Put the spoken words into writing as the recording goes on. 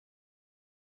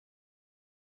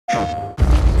The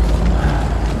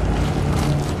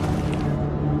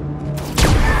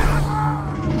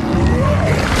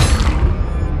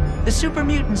Super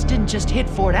Mutants didn't just hit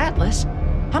Fort Atlas.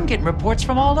 I'm getting reports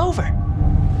from all over.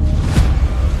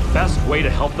 Best way to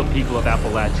help the people of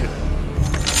Appalachia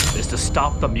is to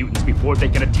stop the mutants before they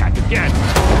can attack again.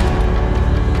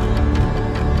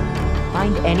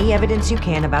 Find any evidence you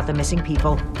can about the missing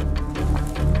people.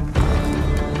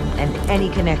 And any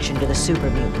connection to the Super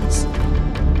Mutants.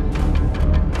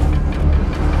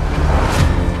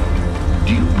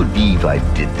 Do you believe I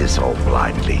did this all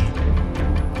blindly?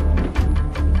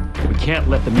 We can't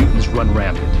let the mutants run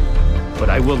rampant, but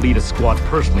I will lead a squad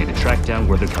personally to track down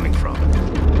where they're coming from.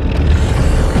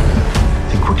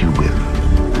 Think what you will,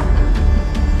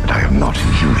 but I am not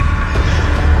inhuman.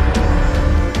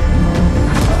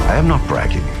 I am not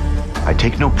bragging. I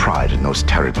take no pride in those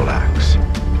terrible acts.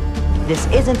 This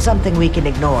isn't something we can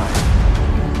ignore.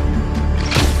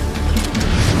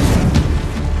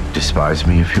 Despise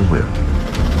me if you will.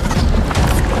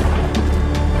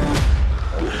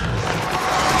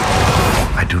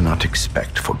 I do not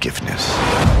expect forgiveness.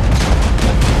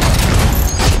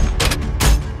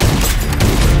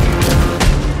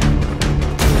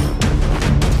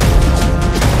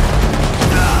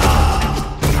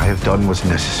 What I have done was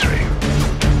necessary.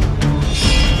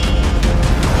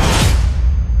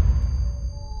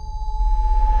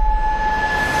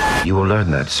 You will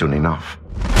learn that soon enough.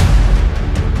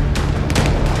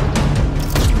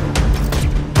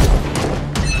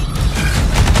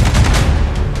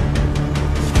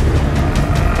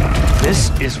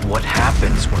 This is what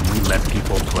happens when we let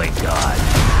people play God.